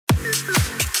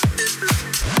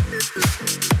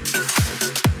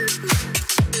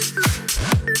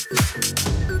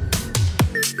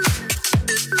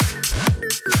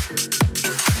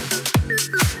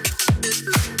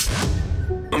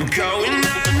I'm going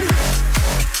on.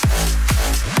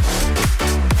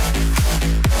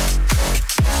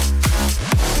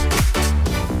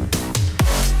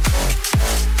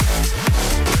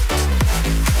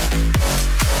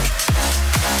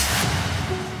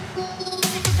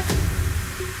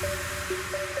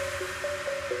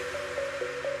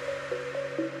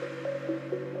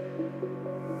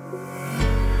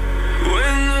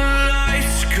 When the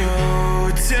lights go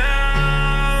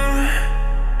down,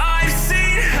 I've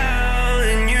seen hell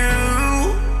in you,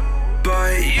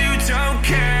 but you don't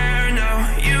care, no,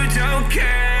 you don't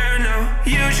care, no.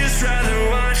 You just rather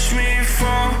watch me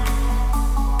fall.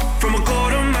 From a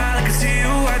quarter mile, I can see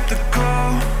you at the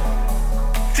call.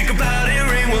 Think about it,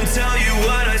 ring won't tell you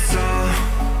what I saw.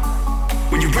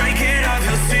 When you break it off,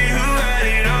 you'll see who had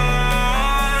it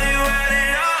all. You had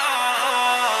it all.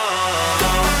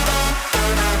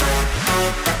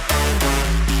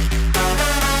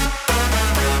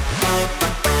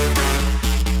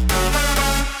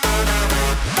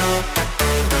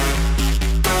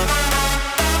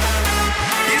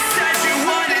 You said you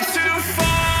wanted to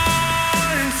fall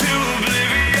into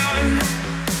oblivion.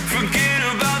 Forget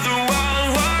about the world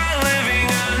we're living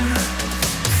in.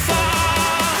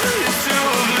 Fall into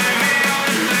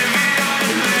oblivion,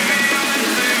 oblivion.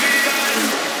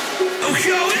 I'm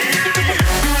going in.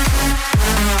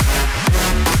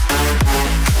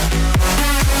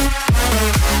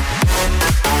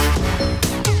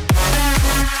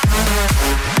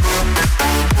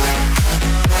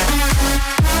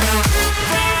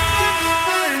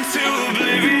 Into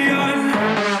oblivion.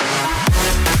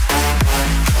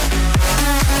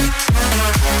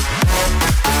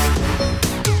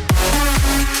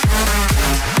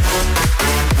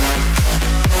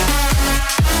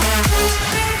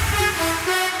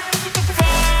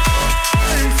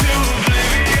 Into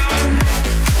oblivion.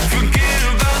 Forget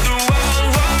about the world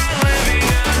we're living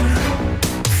in.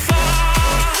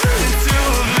 Fall into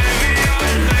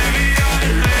oblivion,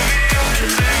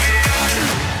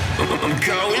 I'm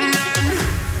going on.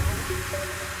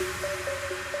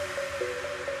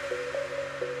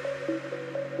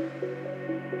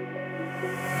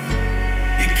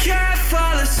 You can't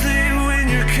fall asleep when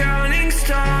you're counting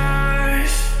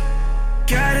stars.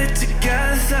 Get it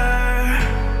together.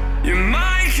 Your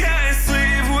mind can't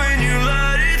sleep when you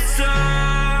let it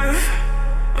serve.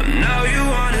 Now you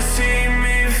wanna see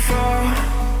me fall.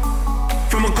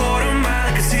 From a quarter mile,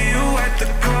 I can see you at the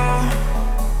call.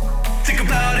 Think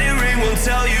about it, ring won't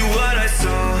tell you what I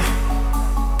saw.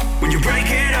 When you break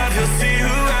it off, you'll see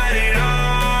who had it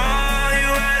all. You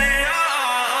had it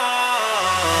all.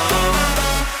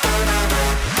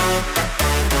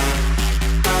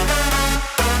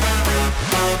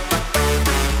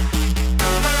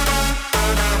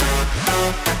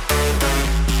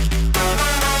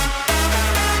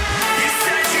 You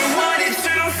said you wanted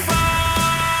to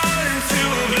fall into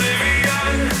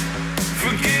oblivion.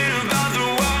 Forget about the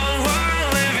world we're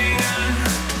living in.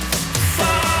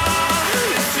 Fall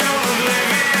into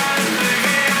oblivion,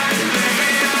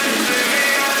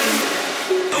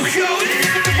 I'm going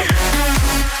in.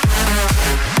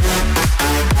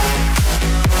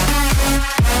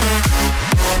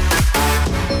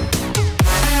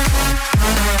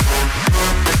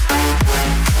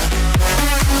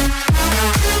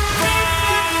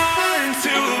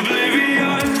 Into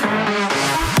oblivion.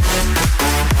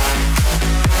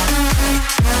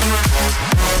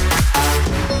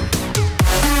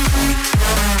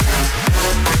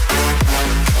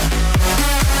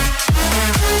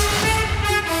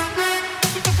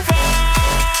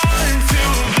 Into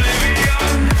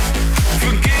oblivion.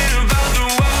 Forget about the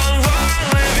world we're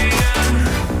living in.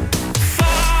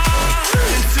 Fall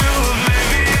into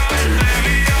oblivion,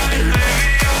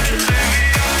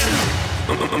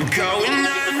 I'm going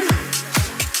on.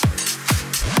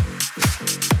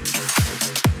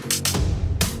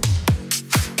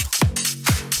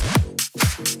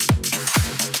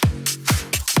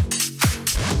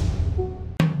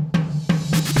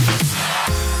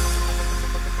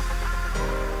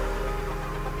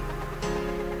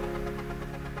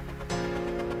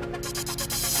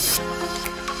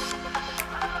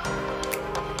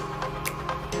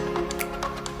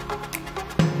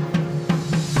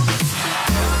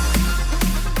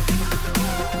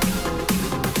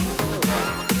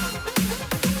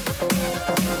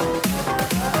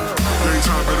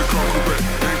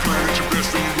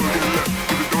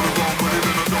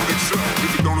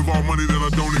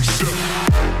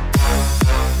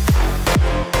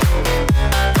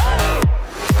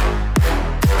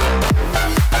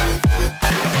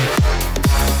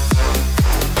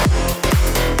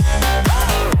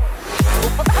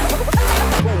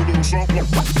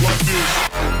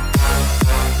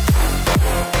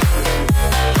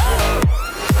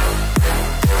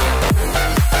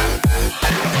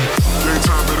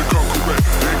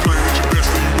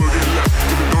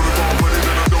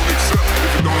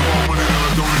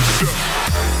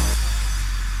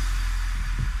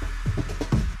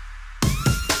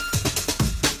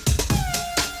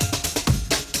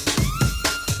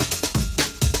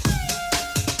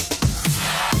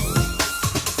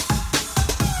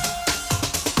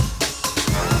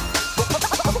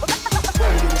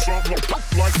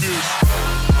 like this.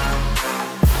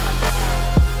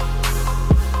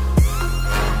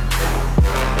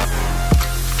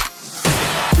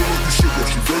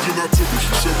 She virgin, I took her.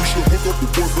 She said we should hook up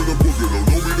with boyfriend and booger. Don't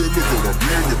know me, then look her.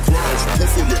 I'm in the clouds. Full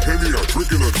full of Henny, I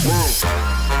drink and I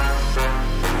drown.